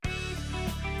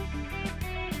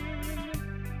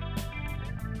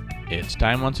It's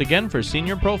time once again for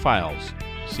Senior Profiles.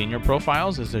 Senior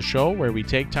Profiles is a show where we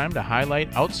take time to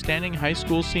highlight outstanding high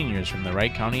school seniors from the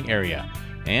Wright County area.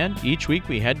 And each week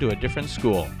we head to a different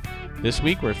school. This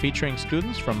week we're featuring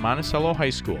students from Monticello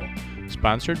High School,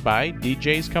 sponsored by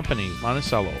DJ's company,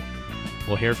 Monticello.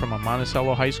 We'll hear from a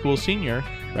Monticello High School senior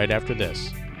right after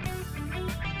this.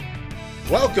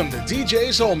 Welcome to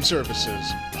DJ's Home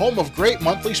Services, home of great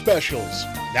monthly specials.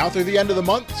 Now through the end of the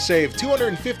month, save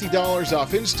 $250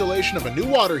 off installation of a new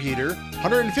water heater,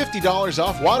 $150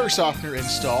 off water softener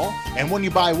install, and when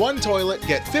you buy one toilet,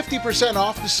 get 50%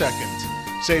 off the second.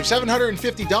 Save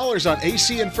 $750 on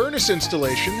AC and furnace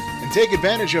installation, and take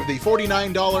advantage of the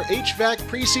 $49 HVAC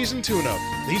preseason tune-up.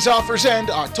 These offers end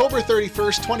October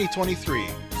 31st, 2023.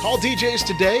 Call DJs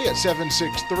today at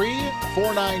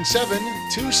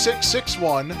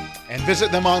 763-497-2661 and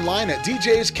visit them online at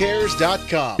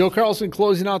djscares.com. Joe Carlson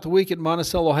closing out the week at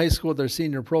Monticello High School with their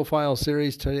Senior Profile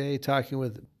Series today, talking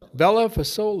with Bella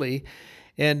Vasoli.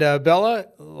 And Bella,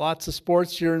 lots of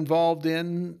sports you're involved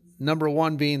in, number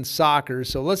one being soccer.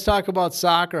 So let's talk about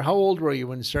soccer. How old were you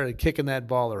when you started kicking that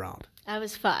ball around? I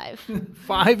was 5.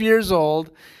 5 years old.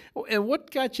 And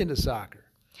what got you into soccer?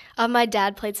 My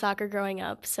dad played soccer growing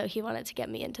up, so he wanted to get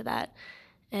me into that.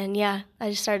 And yeah, I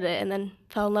just started it and then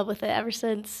fell in love with it ever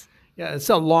since. Yeah,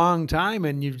 it's a long time,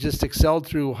 and you've just excelled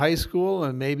through high school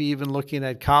and maybe even looking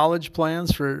at college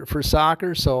plans for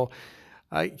soccer. So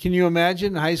can you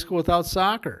imagine high school without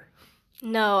soccer?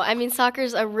 No, I mean, soccer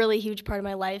is a really huge part of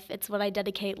my life. It's what I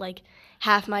dedicate like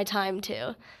half my time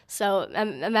to. So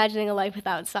imagining a life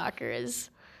without soccer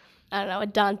is, I don't know, a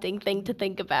daunting thing to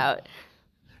think about.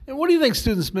 And what do you think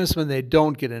students miss when they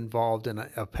don't get involved in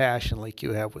a passion like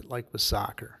you have with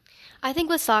soccer? I think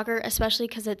with soccer, especially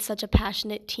because it's such a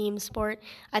passionate team sport,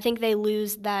 I think they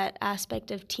lose that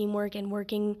aspect of teamwork and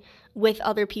working with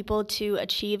other people to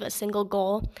achieve a single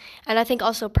goal. And I think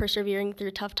also persevering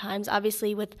through tough times.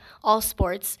 Obviously, with all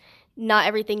sports, not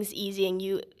everything's easy, and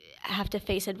you have to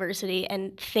face adversity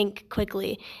and think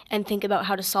quickly and think about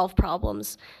how to solve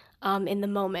problems in the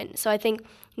moment. So I think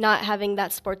not having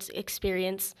that sports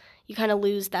experience, you kind of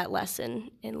lose that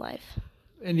lesson in life.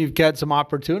 And you've got some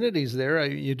opportunities there.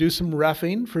 You do some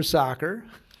reffing for soccer.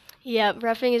 Yeah,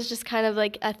 reffing is just kind of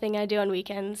like a thing I do on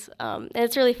weekends. And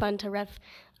it's really fun to ref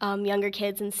younger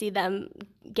kids and see them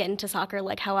get into soccer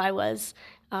like how I was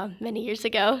many years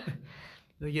ago.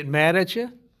 They get mad at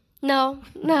you? No.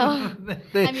 I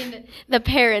mean, the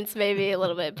parents maybe a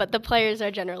little bit, but the players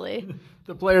are generally...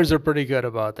 The players are pretty good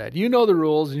about that. You know the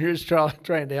rules, and you're just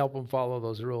trying to help them follow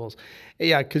those rules.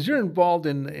 Yeah, because you're involved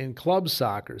in club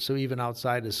soccer, so even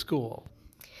outside of school.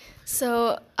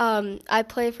 So I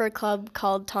play for a club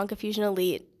called Tonka Fusion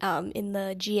Elite in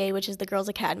the GA, which is the Girls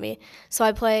Academy. So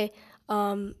I play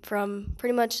from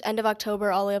pretty much end of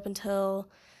October all the way up until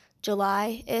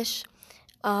July-ish.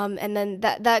 And then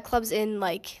that club's in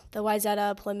like the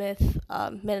Wayzata, Plymouth,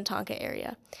 Minnetonka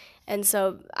area. And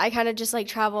so I kind of just like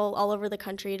travel all over the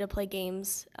country to play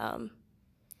games. And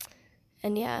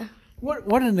yeah.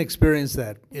 What an experience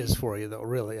that is for you, though,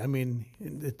 really. I mean,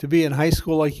 to be in high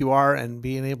school like you are and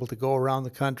being able to go around the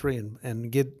country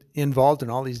and get involved in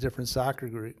all these different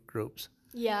soccer groups.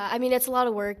 Yeah, I mean, it's a lot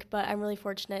of work, but I'm really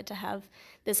fortunate to have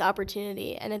this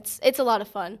opportunity. And it's a lot of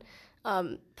fun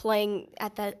playing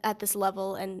at this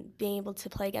level and being able to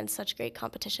play against such great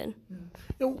competition.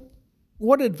 Yeah.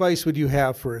 What advice would you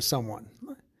have for someone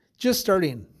just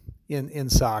starting in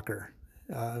soccer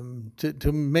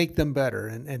to make them better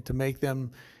and to make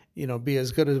them, be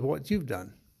as good as what you've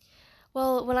done?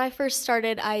 Well, when I first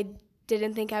started, I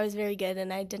didn't think I was very good,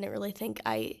 and I didn't really think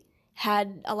I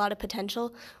had a lot of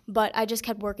potential, but I just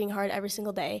kept working hard every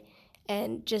single day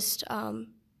and just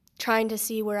trying to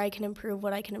see where I can improve,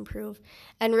 what I can improve,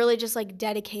 and really just like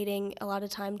dedicating a lot of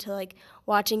time to like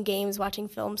watching games, watching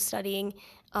films, studying,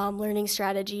 learning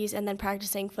strategies, and then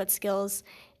practicing foot skills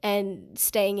and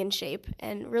staying in shape.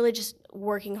 And really just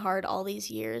working hard all these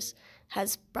years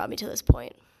has brought me to this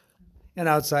point. And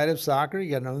outside of soccer, you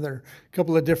got another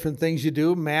couple of different things you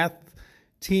do, math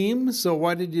team. So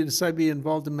why did you decide to be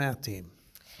involved in math team?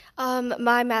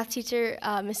 My math teacher,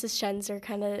 Mrs. Schenzer,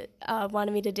 kind of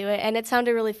wanted me to do it, and it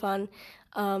sounded really fun.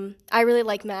 I really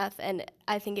like math, and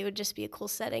I think it would just be a cool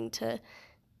setting to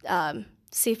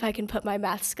see if I can put my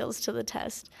math skills to the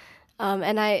test.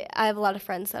 And I have a lot of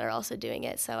friends that are also doing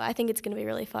it, so I think it's going to be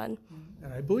really fun.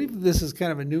 And I believe this is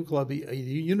kind of a new club, a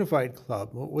unified club.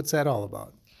 What's that all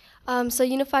about? So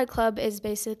Unified Club is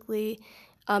basically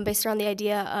based around the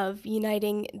idea of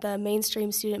uniting the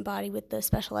mainstream student body with the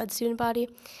special ed student body.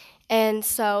 And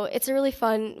so it's a really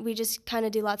fun, we just kind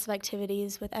of do lots of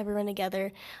activities with everyone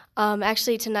together.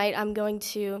 Actually, tonight I'm going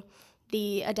to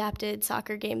the adapted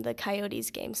soccer game, the Coyotes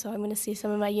game. So I'm going to see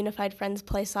some of my unified friends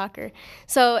play soccer.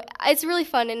 So it's really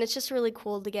fun, and it's just really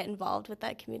cool to get involved with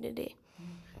that community.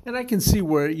 And I can see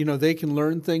where, they can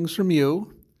learn things from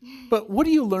you. But what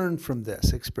do you learn from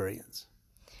this experience?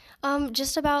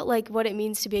 Just about like what it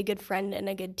means to be a good friend and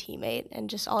a good teammate and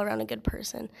just all around a good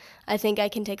person. I think I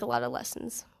can take a lot of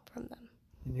lessons from them.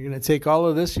 And you're going to take all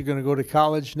of this. You're going to go to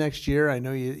college next year. I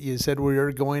know you said where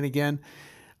you're going again.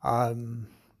 And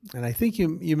I think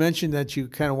you mentioned that you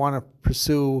kind of want to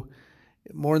pursue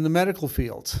more in the medical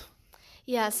field.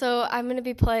 Yeah, so I'm going to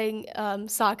be playing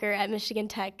soccer at Michigan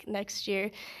Tech next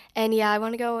year. And yeah, I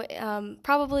want to go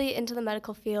probably into the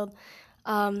medical field.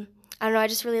 I don't know, I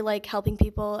just really like helping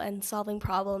people and solving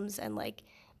problems and like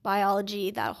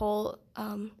biology, that whole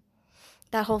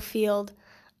field.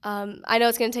 I know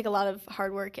it's going to take a lot of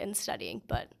hard work and studying,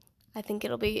 but I think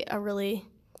it'll be a really,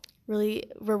 really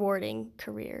rewarding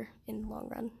career in the long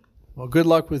run. Well, good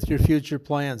luck with your future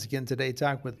plans. Again, today,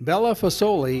 talk with Bella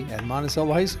Vasoli at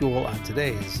Monticello High School on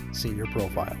today's Senior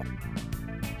Profile.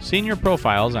 Senior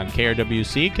Profiles on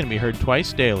KRWC can be heard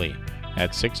twice daily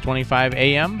at 6:25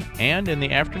 a.m. and in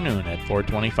the afternoon at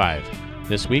 4:25.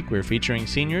 This week, we're featuring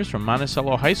seniors from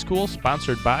Monticello High School,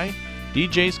 sponsored by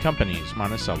DJ's Companies,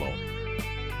 Monticello.